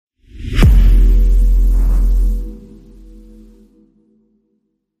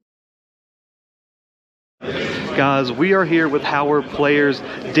Guys, we are here with Howard players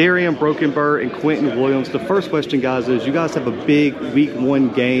Darrian, Brokenburr, and Quinton Williams. The first question, guys, is you guys have a big Week 1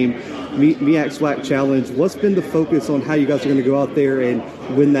 game, MEAC SWAC Challenge. What's been the focus on how you guys are going to go out there and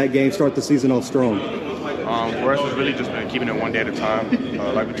win that game, start the season off strong? For us, it's really just been keeping it one day at a time.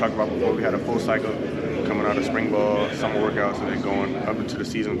 Like we talked about before, we had a full cycle coming out of spring ball, summer workouts, and then going up into the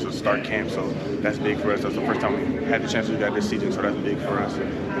season to start camp. So that's big for us. That's the first time we had the chance to do that this season, so that's big for us.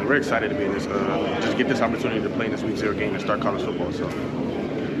 And we're excited to be in this, just get this opportunity to play in this Week 0 game and start college football. So.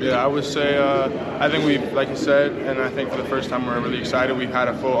 Yeah, I would say, I think we, like you said, and I think for the first time we're really excited. We've had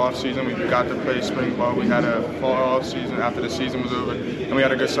a full off season. We got to play spring ball. We had a full off season after the season was over, and we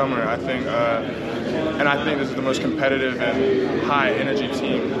had a good summer. I think, and I think this is the most competitive and high energy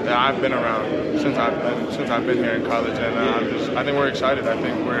team that I've been around since I've been here in college. And I think we're excited. I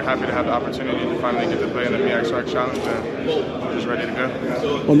think we're happy to have the opportunity to finally get to play in the MEAC SWAC Challenge, and we're just ready to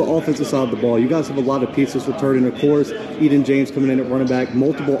go. On the offensive side of the ball, you guys have a lot of pieces returning. Of course, Eden James coming in at running back,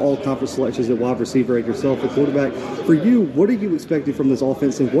 multiple all-conference selections at wide receiver, and yourself at quarterback. For you, what are you expecting from this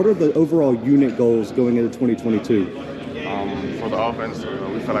offense, and what are the overall unit goals going into 2022? For the offense,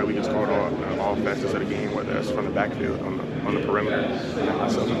 we feel like we can score on all facets of the game, whether it's from the backfield, on the perimeter,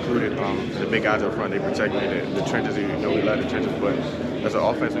 myself included. The big guys up front, they protect me. The trenches, we love the trenches, but as an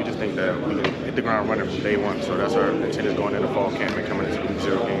offense, we just think that we can hit the ground running from day one. So that's our intent, is going into fall camp and coming into the Week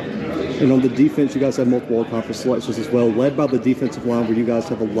 0 game. And on the defense, you guys have multiple all-conference selections as well, led by the defensive line, where you guys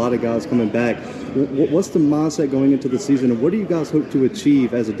have a lot of guys coming back. What's the mindset going into the season, and what do you guys hope to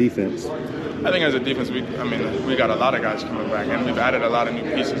achieve as a defense? I think as a defense, we got a lot of guys coming back, and we've added a lot of new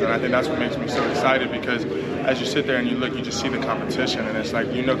pieces, and I think that's what makes me so excited, because as you sit there and you look, you just see the competition, and it's like,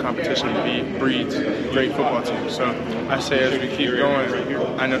 competition breeds great football teams. So I say as we keep going,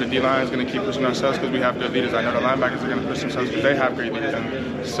 I know the D-line is going to keep pushing ourselves because we have good leaders. I know the linebackers are going to push themselves because they have great leaders,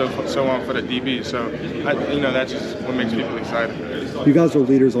 and so on for the DB. So, that's just what makes people excited. You guys are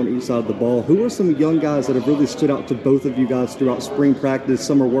leaders on each side of the ball. Who are some young guys that have really stood out to both of you guys throughout spring practice,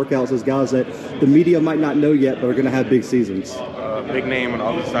 summer workouts, as guys that the media might not know yet but are going to have big seasons? Big name on the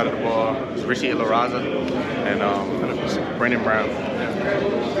other side of the ball is Richie Ilaraza and Brandon Brown.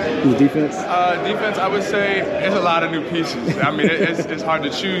 The defense? Defense, I would say it's a lot of new pieces. It's hard to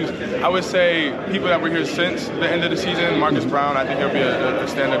choose. I would say people that were here since the end of the season, Marcus Brown, I think he'll be a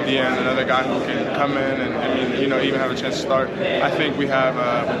stand-up DN, another guy who can come in and even have a chance to start. I think we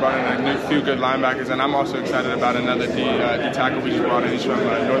brought in a few good linebackers, and I'm also excited about another D tackle we just brought in. He's from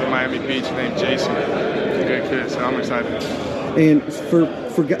Northern Miami Beach, named Jason. He's a good kid, so I'm excited. And for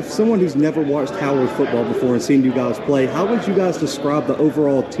someone who's never watched Howard football before and seen you guys play, how would you guys describe the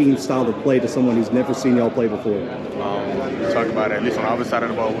overall team style of play to someone who's never seen y'all play before? We talk about it, at least on the other side of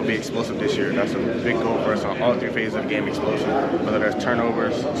the ball, we'll be explosive this year. That's a big goal for us on all three phases of the game, explosive. Whether that's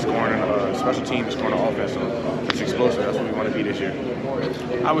turnovers, scoring, special teams, scoring on offense. So it's explosive. That's what we want to be this year.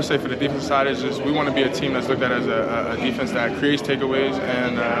 I would say for the defense side, it's just we want to be a team that's looked at as a defense that creates takeaways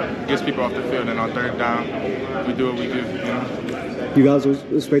and gets people off the field. And on third down, we do what we do. You guys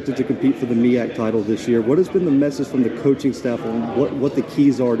are expected to compete for the MEAC title this year. What has been the message from the coaching staff on what the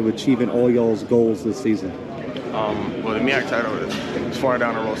keys are to achieving all y'all's goals this season? Well, the MEAC title is far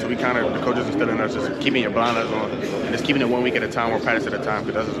down the road, so the coaches are still in us, just keeping your blinders on and just keeping it 1 week at a time or practice at a time,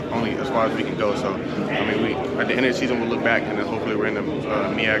 because that's only as far as we can go. So, we at the end of the season, we'll look back, and then hopefully we're in the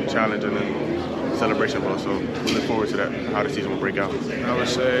MEAC challenge and then celebration ball. So we look forward to that, how the season will break out. I would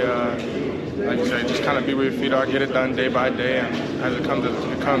say, like you say, just kind of be where your feet are, get it done day by day, and as it comes,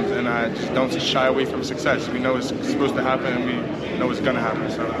 it comes. And I just don't shy away from success. We know it's supposed to happen, and we know it's going to happen.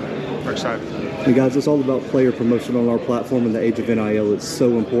 So we're excited. And guys, it's all about player promotion on our platform in the age of NIL. It's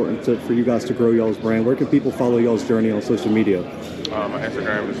so important for you guys to grow y'all's brand. Where can people follow y'all's journey on social media? My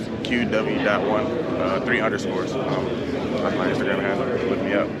Instagram is qw.1, 3 underscores. That's my Instagram handle. Look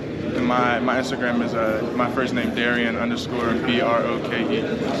me up. And my Instagram is my first name, Darrian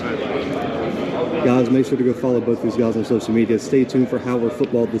 _BROKE. That's it. Guys, make sure to go follow both these guys on social media. Stay tuned for Howard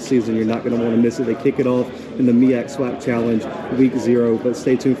football this season. You're not going to want to miss it. They kick it off in the MEAC SWAC Challenge Week 0, but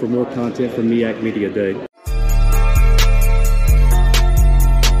stay tuned for more content from MEAC Media Day.